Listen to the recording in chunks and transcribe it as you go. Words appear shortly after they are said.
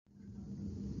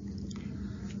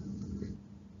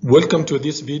Welcome to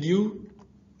this video,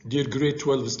 dear grade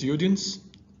 12 students.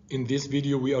 In this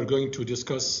video, we are going to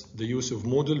discuss the use of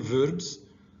modal verbs,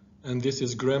 and this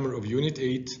is Grammar of Unit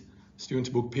 8,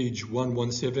 Student Book page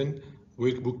 117,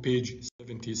 Workbook page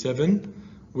 77.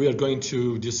 We are going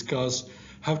to discuss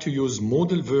how to use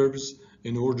modal verbs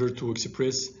in order to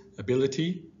express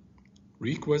ability,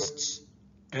 requests,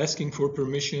 asking for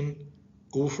permission,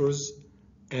 offers,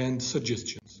 and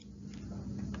suggestions.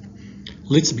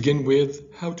 Let's begin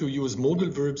with how to use modal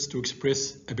verbs to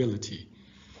express ability.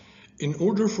 In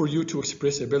order for you to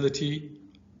express ability,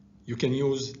 you can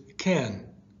use can,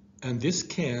 and this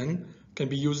can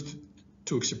be used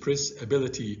to express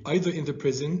ability either in the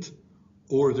present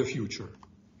or the future.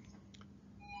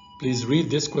 Please read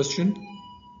this question.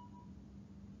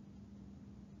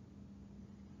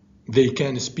 They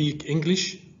can speak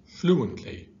English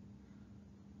fluently.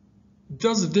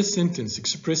 Does this sentence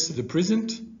express the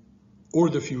present or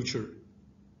the future?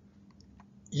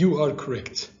 You are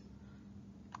correct.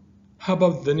 How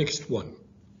about the next one?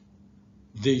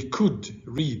 They could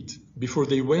read before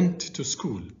they went to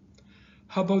school.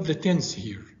 How about the tense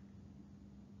here?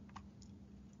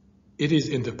 It is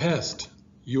in the past.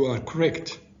 You are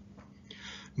correct.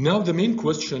 Now the main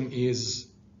question is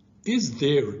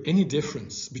there any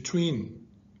difference between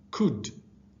could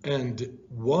and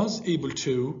was able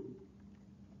to?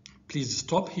 Please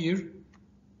stop here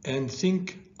and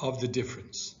think of the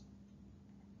difference.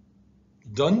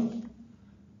 Done?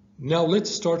 Now let's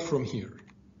start from here.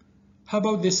 How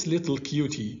about this little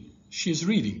cutie? She's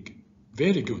reading.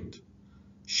 Very good.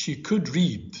 She could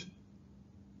read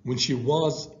when she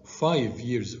was 5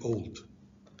 years old.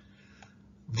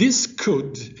 This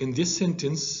could in this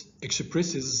sentence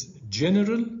expresses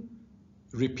general,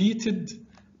 repeated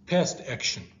past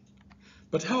action.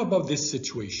 But how about this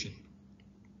situation?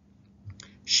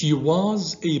 She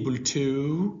was able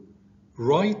to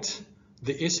write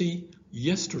the essay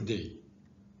yesterday.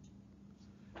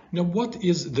 Now, what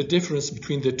is the difference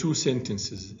between the two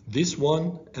sentences, this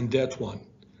one and that one?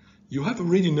 You have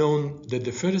already known that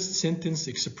the first sentence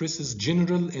expresses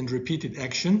general and repeated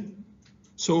action.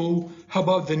 So how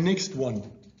about the next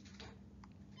one?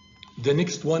 The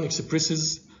next one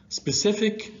expresses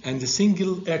specific and a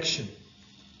single action.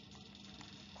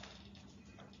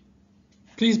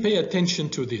 Please pay attention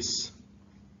to this.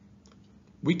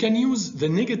 We can use the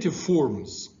negative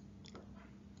forms,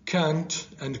 can't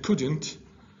and couldn't,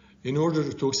 in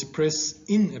order to express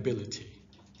inability.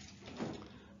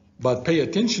 But pay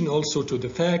attention also to the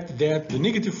fact that the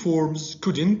negative forms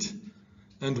couldn't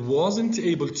and wasn't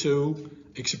able to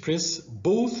express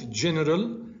both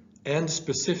general and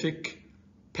specific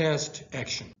past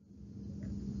action.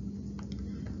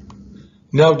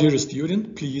 Now, dear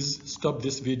student, please stop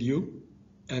this video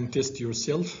and test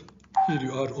yourself. Here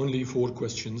you are, only 4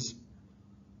 questions.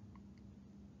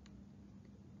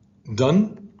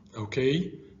 Done?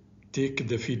 Okay. Take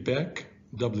the feedback,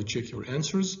 double check your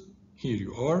answers. Here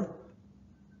you are,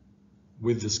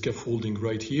 with the scaffolding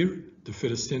right here. The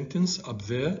first sentence up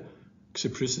there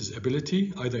expresses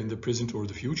ability, either in the present or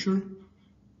the future.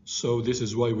 So this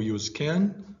is why we use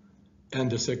can. And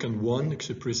the second one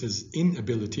expresses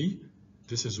inability.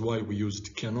 This is why we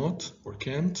used cannot or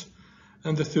can't.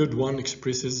 And the third one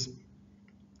expresses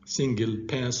single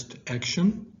past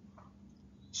action.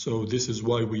 So this is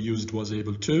why we used was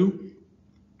able to.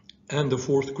 And the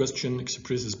fourth question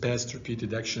expresses past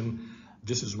repeated action.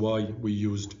 This is why we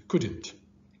used couldn't.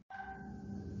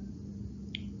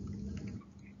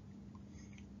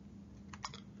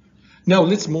 Now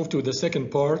let's move to the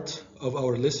second part of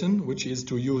our lesson, which is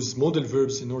to use modal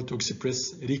verbs in order to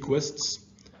express requests.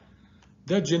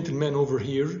 That gentleman over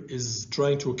here is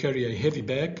trying to carry a heavy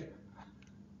bag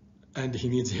and he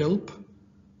needs help.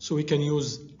 So we can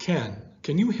use can.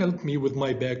 Can you help me with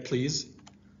my bag, please?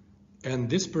 And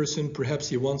this person, perhaps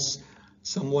he wants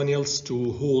someone else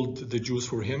to hold the juice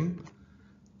for him.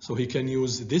 So he can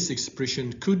use this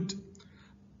expression could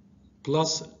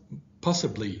plus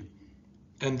possibly.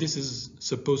 And this is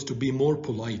supposed to be more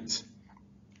polite.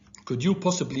 Could you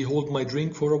possibly hold my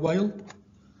drink for a while?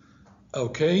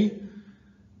 Okay.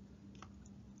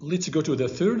 Let's go to the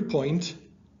third point,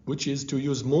 which is to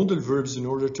use modal verbs in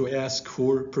order to ask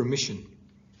for permission.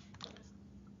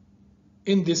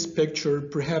 In this picture,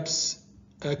 perhaps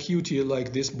a cutie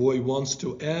like this boy wants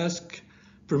to ask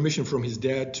permission from his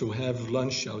dad to have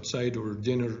lunch outside or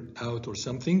dinner out or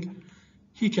something.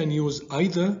 He can use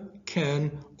either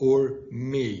can or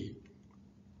may.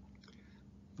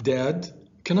 Dad,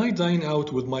 can I dine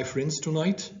out with my friends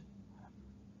tonight?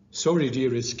 Sorry,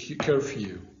 dear, it's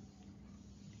curfew.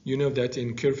 You know that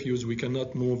in curfews we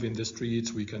cannot move in the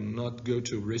streets, we cannot go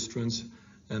to restaurants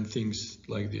and things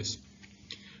like this.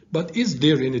 But is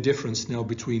there any difference now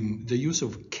between the use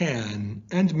of can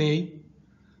and may?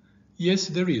 Yes,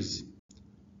 there is.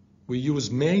 We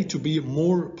use may to be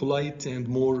more polite and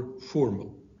more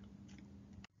formal.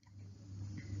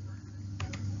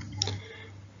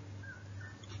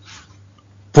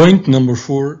 Point number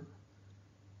 4,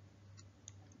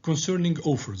 concerning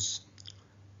offers.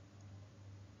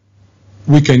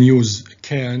 We can use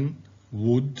can,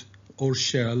 would, or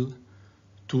shall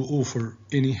to offer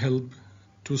any help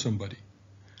to somebody.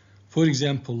 For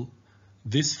example,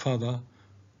 this father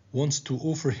wants to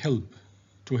offer help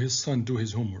to his son do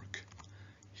his homework.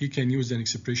 He can use an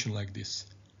expression like this.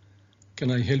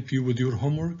 Can I help you with your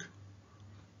homework?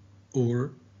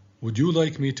 Or, would you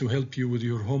like me to help you with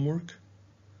your homework?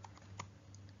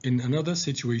 In another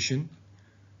situation,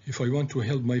 if I want to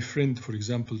help my friend, for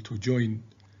example, to join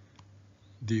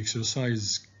the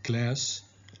exercise class,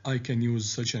 I can use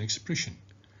such an expression.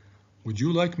 Would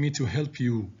you like me to help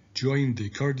you join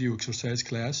the cardio exercise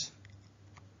class?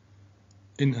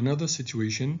 In another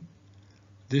situation,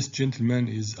 this gentleman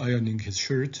is ironing his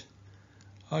shirt.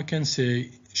 I can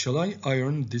say, shall I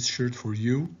iron this shirt for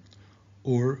you?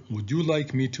 Or would you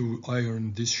like me to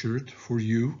iron this shirt for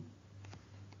you?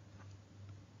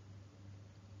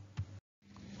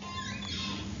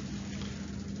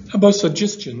 About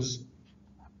suggestions.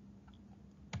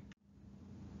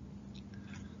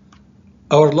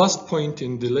 Our last point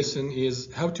in the lesson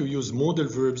is how to use modal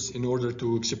verbs in order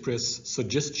to express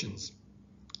suggestions.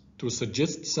 To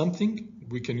suggest something,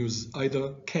 we can use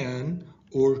either can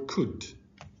or could.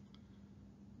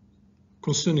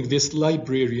 Concerning this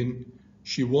librarian,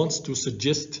 she wants to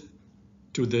suggest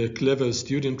to the clever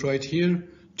student right here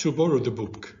to borrow the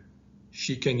book.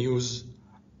 She can use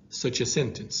such a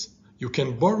sentence. You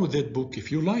can borrow that book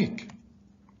if you like.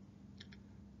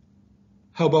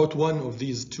 How about one of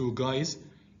these two guys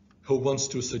who wants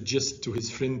to suggest to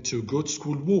his friend to go to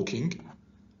school walking?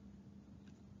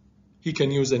 He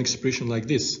can use an expression like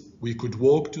this. We could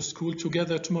walk to school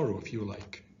together tomorrow if you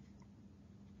like.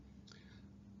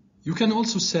 You can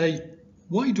also say,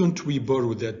 why don't we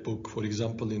borrow that book? For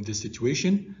example, in this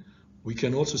situation, we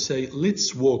can also say,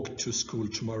 let's walk to school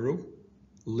tomorrow.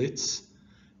 Let's.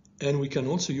 And we can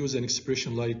also use an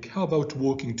expression like, how about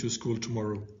walking to school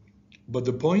tomorrow? But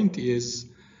the point is,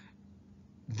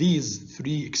 these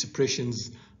three expressions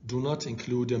do not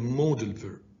include a modal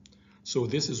verb. So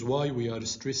this is why we are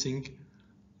stressing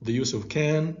the use of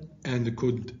can and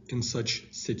could in such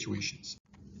situations.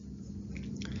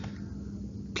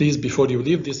 Please, before you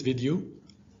leave this video,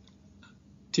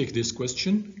 take this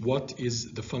question. What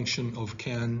is the function of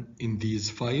can in these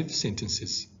 5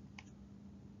 sentences?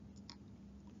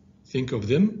 Think of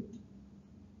them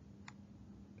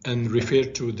and refer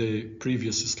to the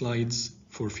previous slides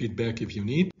for feedback if you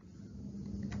need.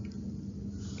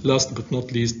 Last but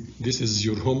not least, this is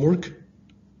your homework.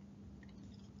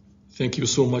 Thank you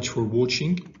so much for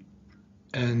watching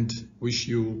and wish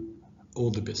you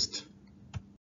all the best.